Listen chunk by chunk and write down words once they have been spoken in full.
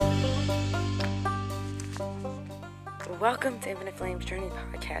Welcome to Infinite Flames Journey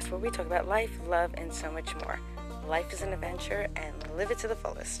Podcast, where we talk about life, love, and so much more. Life is an adventure, and live it to the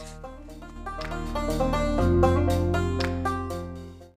fullest.